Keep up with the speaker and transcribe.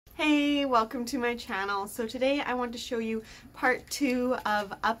Hey, welcome to my channel. So today I want to show you part 2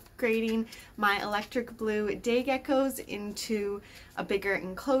 of upgrading my electric blue day geckos into a bigger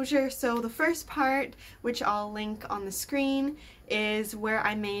enclosure. So the first part, which I'll link on the screen, is where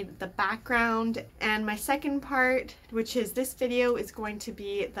I made the background, and my second part, which is this video, is going to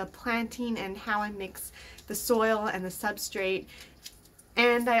be the planting and how I mix the soil and the substrate.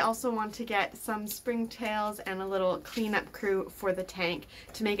 And I also want to get some springtails and a little cleanup crew for the tank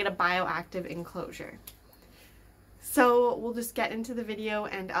to make it a bioactive enclosure. So we'll just get into the video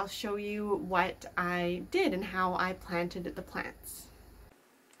and I'll show you what I did and how I planted the plants.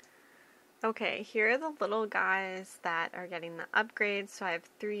 Okay, here are the little guys that are getting the upgrades. So I have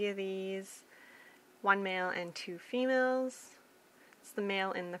 3 of these, 1 male and 2 females. It's the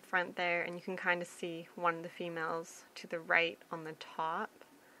male in the front there, and you can kind of see one of the females to the right on the top.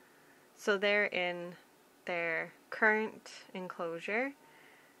 So they're in their current enclosure,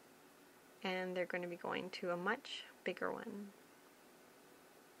 and they're going to be going to a much bigger one.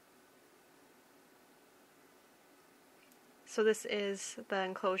 So this is the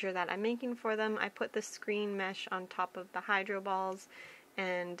enclosure that I'm making for them. I put the screen mesh on top of the hydro balls,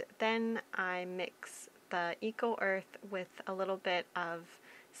 and then I mix the eco earth with a little bit of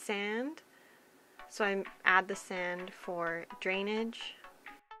sand. So I add the sand for drainage.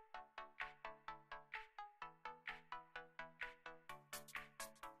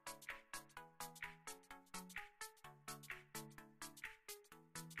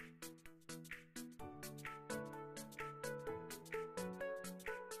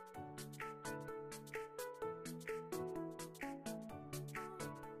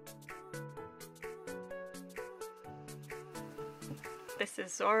 This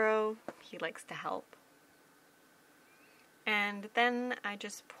is Zorro, he likes to help. And then I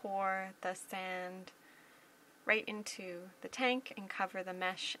just pour the sand right into the tank and cover the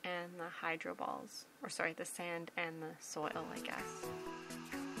mesh and the hydro balls. Or sorry, the sand and the soil, I guess.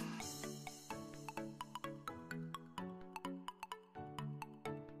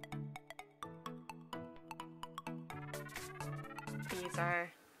 These are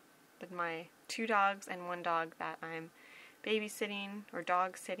my 2 dogs and 1 dog that I'm babysitting or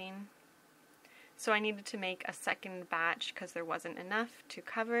dog sitting. So I needed to make a second batch because there wasn't enough to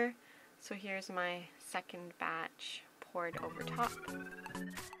cover. So here's my second batch poured over top.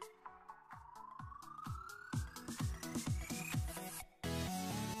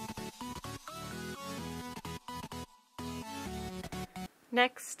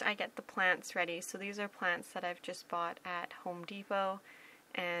 Next, I get the plants ready. So these are plants that I've just bought at Home Depot,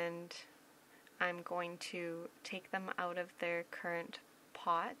 and I'm going to take them out of their current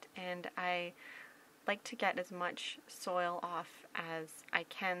pot, and I like to get as much soil off as I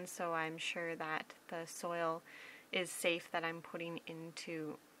can, so I'm sure that the soil is safe that I'm putting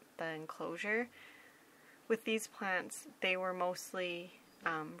into the enclosure. With these plants, they were mostly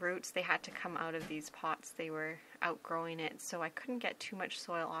roots. They had to come out of these pots. They were outgrowing it, so I couldn't get too much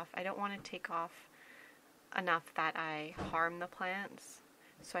soil off. I don't want to take off enough that I harm the plants,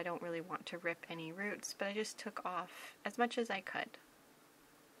 so I don't really want to rip any roots, but I just took off as much as I could.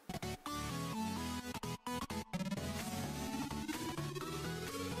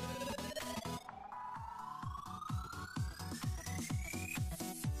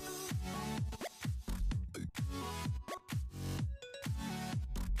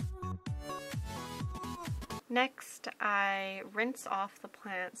 Next, I rinse off the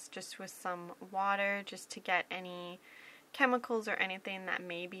plants just with some water just to get any chemicals or anything that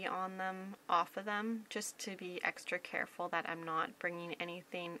may be on them off of them, just to be extra careful that I'm not bringing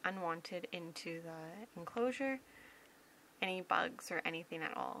anything unwanted into the enclosure, any bugs or anything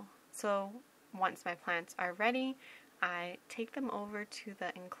at all. So once my plants are ready, I take them over to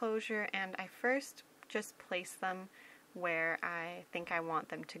the enclosure and I first just place them where I think I want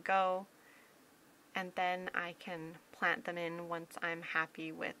them to go, and then I can plant them in once I'm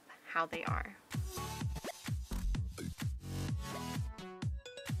happy with how they are.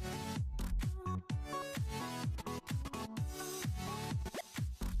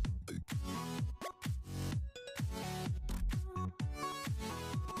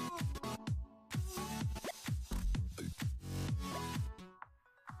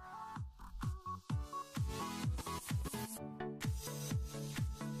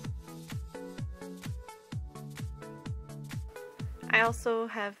 I also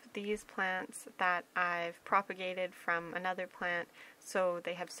have these plants that I've propagated from another plant, so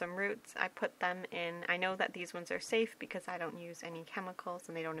they have some roots. I put them in. I know that these ones are safe because I don't use any chemicals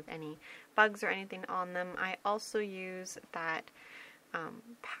and they don't have any bugs or anything on them. I also use that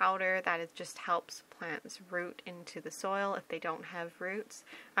powder that it just helps plants root into the soil if they don't have roots.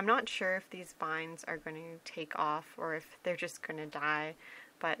 I'm not sure if these vines are going to take off or if they're just going to die,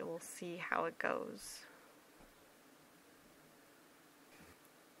 but we'll see how it goes.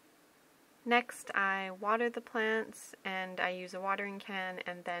 Next, I water the plants, and I use a watering can,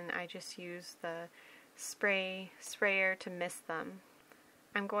 and then I just use the sprayer to mist them.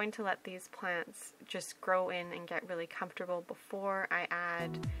 I'm going to let these plants just grow in and get really comfortable before I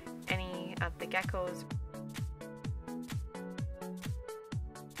add any of the geckos.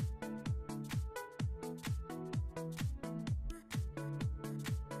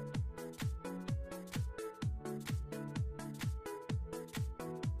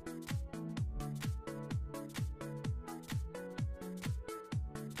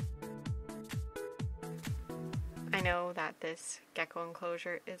 I know that this gecko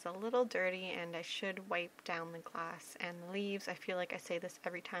enclosure is a little dirty and I should wipe down the glass and the leaves. I feel like I say this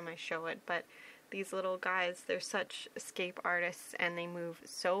every time I show it, but these little guys, they're such escape artists and they move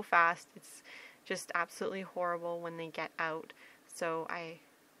so fast. It's just absolutely horrible when they get out. So I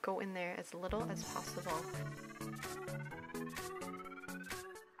go in there as little as possible.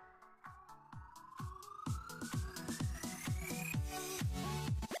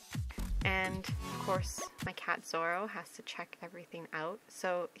 And of course my cat Zorro has to check everything out.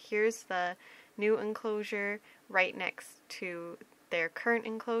 So here's the new enclosure right next to their current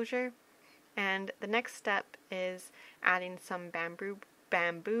enclosure, and the next step is adding some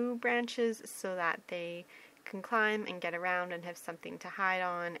bamboo branches so that they can climb and get around and have something to hide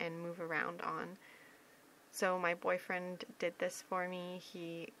on and move around on. So my boyfriend did this for me.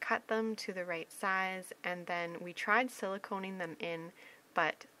 He cut them to the right size, and then we tried siliconing them in,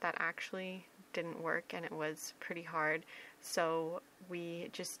 but that actually didn't work and it was pretty hard. So we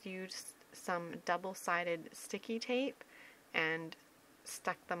just used some double-sided sticky tape and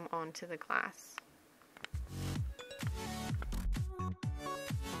stuck them onto the glass.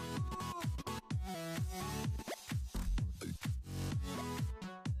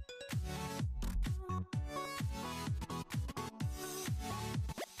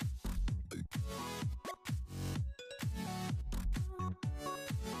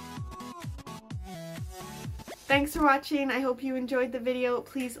 Thanks for watching. I hope you enjoyed the video.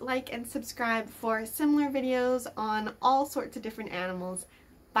 Please like and subscribe for similar videos on all sorts of different animals.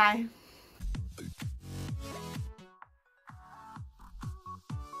 Bye.